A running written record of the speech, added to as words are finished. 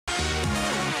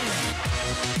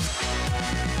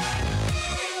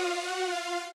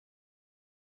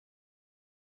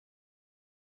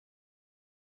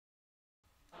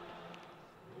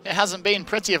It hasn't been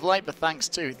pretty of late, but thanks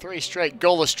to 3 straight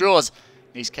goalless draws,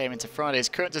 these came into Friday's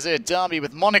Côte d'Azur derby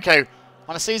with Monaco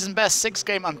on a season-best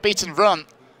 6-game unbeaten run.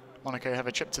 Monaco have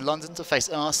a trip to London to face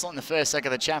Arsenal in the first leg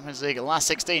of the Champions League at last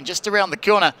 16, just around the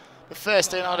corner. But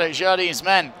first, Bernardo Jardin's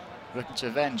men looking to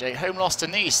avenge a home loss to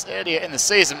Nice earlier in the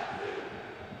season.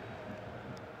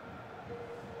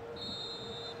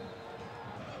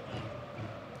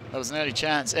 There was an early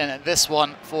chance in this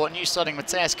one for new starting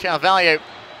Mateus Carvalho,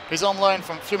 who's on loan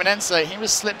from Fluminense. He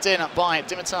was slipped in by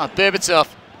Dimitar Berbatov,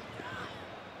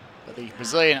 but the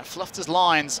Brazilian fluffed his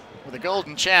lines with a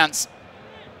golden chance.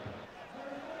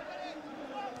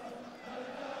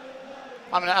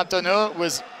 Aymen ABDENNOUR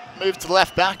was moved to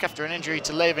left back after an injury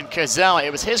to Layvin.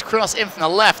 It was his cross in from the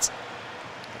left,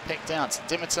 picked out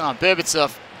Dimitar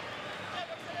Berbatov.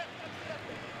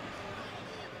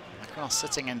 The cross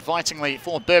sitting invitingly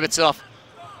for Berbatov.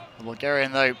 The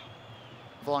Bulgarian, though,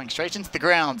 falling straight into the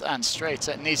ground and straight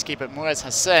at Nice keeper Mouez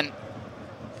HASSEN.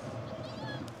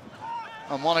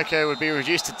 Well, Monaco would be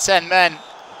reduced to 10 men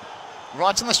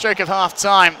right on the stroke of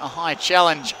half-time. A high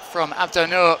challenge from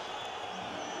ABDENNOUR,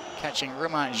 catching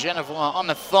Romain GENEVOIS on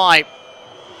the thigh.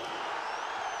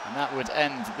 And that would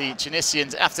end the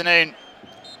Tunisians' afternoon.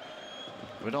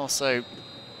 It would also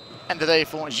end the day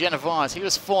for GENEVOIS, as he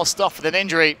was forced off with an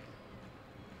injury.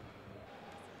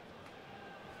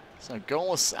 So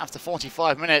goalless after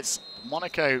 45 minutes.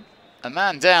 Monaco a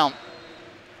man down.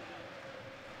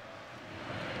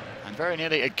 And very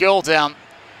nearly a goal down.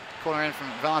 Corner in from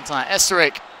Valentin.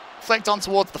 EYSSERIC flicked on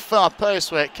towards the far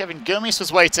post where Kevin Gomis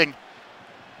was waiting.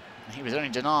 He was only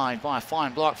denied by a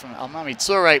fine block from AMAVI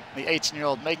Touré, the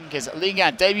 18-year-old making his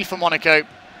Ligue debut for Monaco.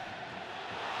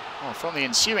 Well, from the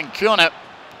ensuing corner,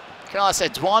 Carlos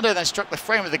EDUARDO then struck the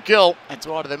frame of the goal.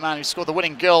 EDUARDO, the man who scored the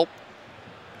winning goal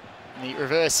in the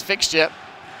reverse fixture.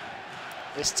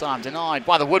 This time denied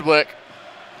by the woodwork.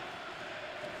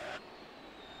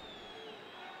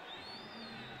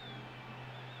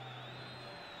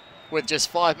 With just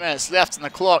 5 minutes left on the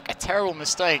clock, a terrible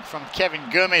mistake from Kevin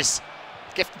Gomis.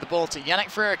 Gifted the ball to Yannick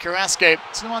Ferreira Carrasco.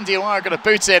 Souleymane DIAWARA got a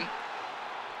boot in.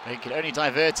 He could only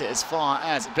divert it as far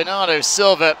as Bernardo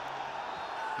Silva.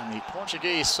 And the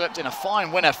Portuguese swept in a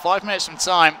fine winner 5 minutes from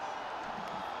time.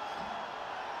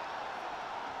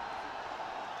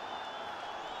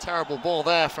 Terrible ball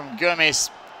there from Gomis.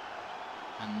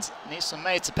 And needs to be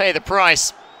made to pay the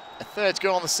price. A 3rd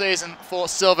goal in the season for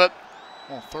Silva.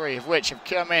 All 3 of which have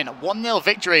come in 1-0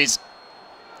 victories.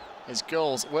 His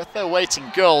goals worth their weight in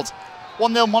gold.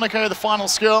 1-0 Monaco, the final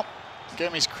score.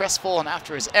 Gomis crestfallen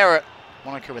after his error.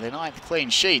 Monaco with a 9th clean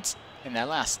sheet in their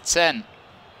last 10.